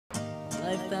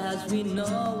Life as we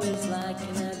know is like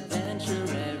an adventure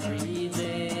every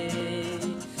day.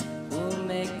 We'll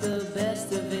make the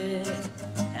best of it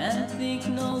and think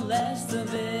no less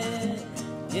of it.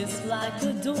 It's like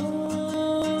a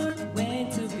door waiting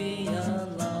to be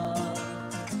unlocked.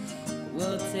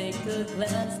 We'll take a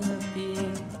glance and a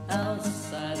peek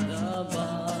outside the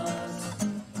box.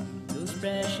 Those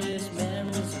precious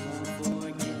memories won't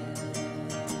forget.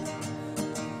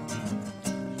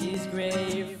 These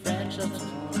great friendships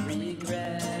won't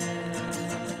regret.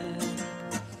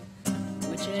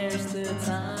 We'll cherish the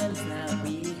times that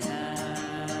we had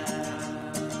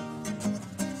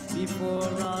before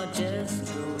all just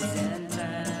goes and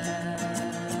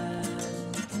past.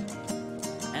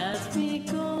 As we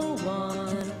go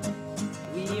on,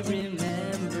 we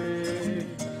remember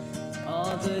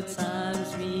all the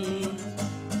times we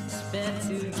spent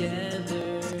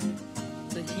together.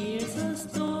 So here's a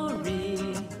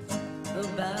story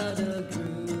about a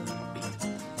group,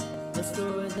 a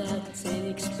story that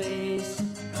takes place,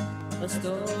 a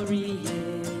story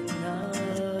in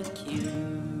a cube.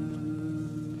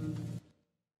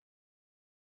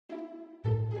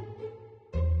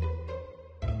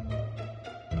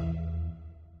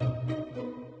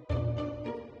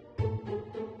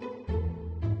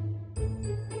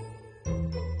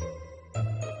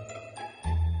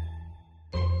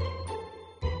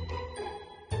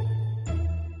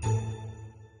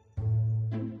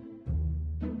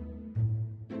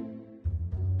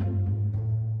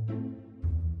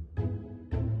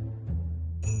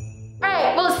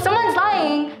 Alright, well, someone's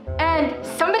lying, and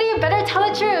somebody better tell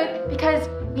the truth because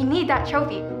we need that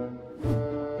trophy.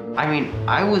 I mean,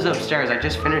 I was upstairs. I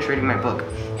just finished reading my book.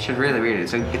 You should really read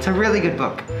it. It's a really good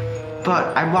book.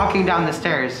 But I'm walking down the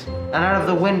stairs, and out of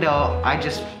the window, I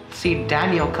just see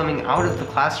Daniel coming out of the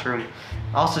classroom,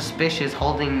 all suspicious,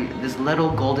 holding this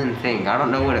little golden thing. I don't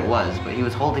know what it was, but he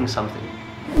was holding something.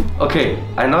 Okay,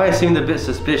 I know I seemed a bit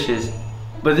suspicious,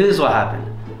 but this is what happened.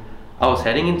 I was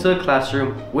heading into the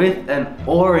classroom with an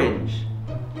orange.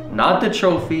 Not the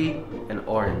trophy, an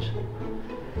orange.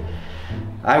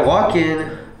 I walk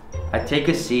in, I take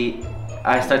a seat,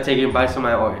 I start taking bites of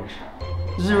my orange.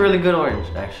 This is a really good orange,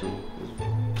 actually.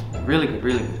 Really good,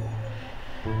 really good.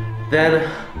 Then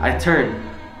I turn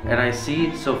and I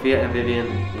see Sophia and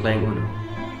Vivian playing Uno.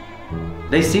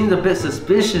 They seemed a bit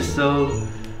suspicious though,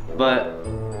 but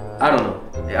I don't know.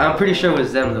 I'm pretty sure it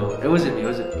was them though. It wasn't me,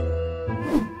 was it?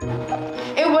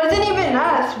 It wasn't even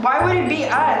us. Why would it be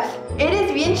us?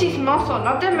 Eres bien chismoso.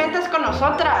 No te metas con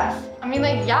nosotras. I mean,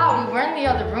 like, yeah, we were in the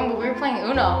other room, but we were playing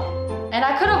Uno. And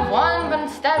I could have won, but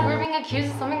instead we were being accused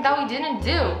of something that we didn't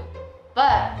do.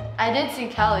 But I did see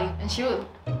Kelly, and she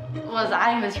was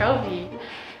eyeing the trophy.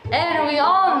 And we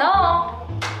all know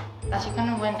that she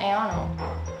couldn't win a honor.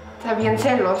 Está bien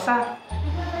celosa.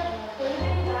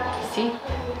 See?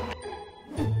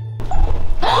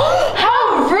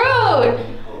 How rude!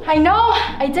 I know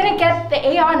I didn't get the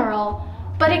A honor roll,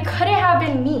 but it couldn't have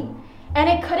been me. And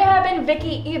it couldn't have been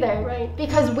Vicky either, right?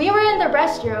 Because we were in the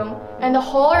restroom, and the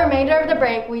whole remainder of the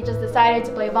break, we just decided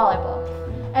to play volleyball.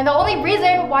 And the only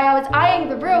reason why I was eyeing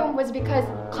the room was because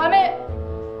Clement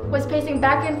was pacing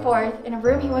back and forth in a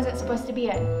room he wasn't supposed to be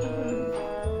in.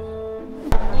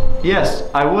 Yes,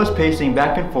 I was pacing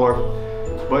back and forth,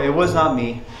 but it was not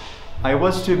me. I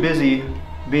was too busy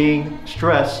being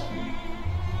stressed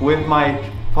with my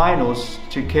finals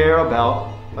to care about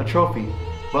a trophy.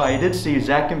 But I did see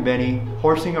Zach and Benny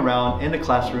horsing around in the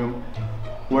classroom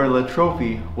where the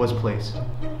trophy was placed.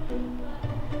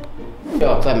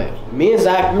 Yo, Clement, me and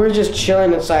Zach, we were just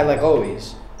chilling inside like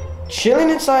always. Chilling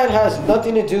inside has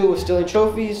nothing to do with stealing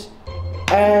trophies.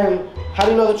 And how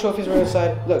do you know the trophies were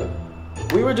inside? Look,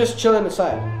 we were just chilling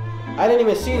inside. I didn't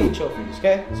even see any trophies,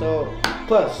 okay? So,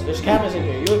 plus, there's cameras in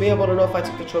here. You would be able to know if I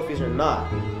took the trophies or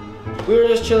not. We were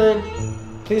just chilling.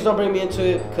 Please don't bring me into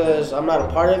it because I'm not a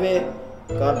part of it.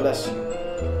 God bless you. I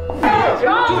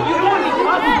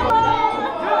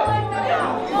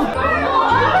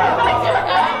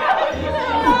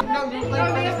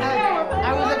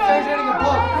was upstairs reading a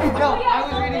book. No, I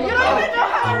was reading a book. You don't even know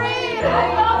how to read.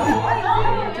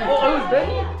 Oh, it was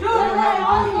Benny?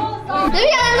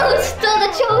 Vivian, who stole the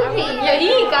trophy? Yo,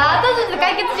 Ika, this is the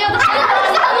guy gets you on the phone.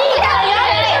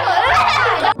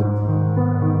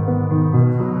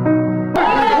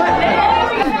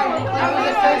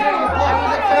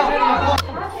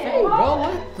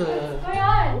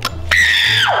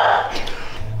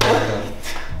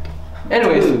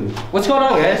 Anyways, what's going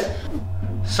on, guys?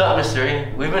 Sup,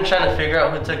 Mystery? We've been trying to figure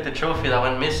out who took the trophy that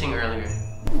went missing earlier.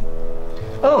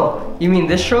 Oh, you mean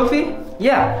this trophy?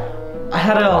 Yeah, I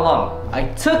had it all along. I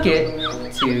took it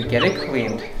to get it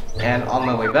cleaned, and on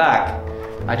my way back,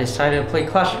 I decided to play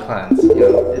Clash of Clans. You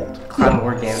know, Clan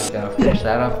War games, gotta finish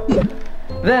that up.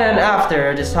 Then after,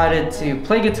 I decided to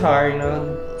play guitar, you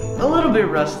know, a little bit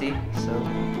rusty, so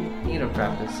need to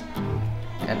practice.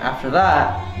 And after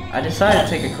that, I decided to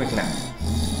take a quick nap.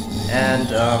 And,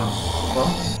 well,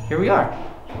 here we are.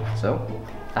 So,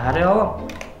 I had it all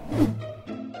up.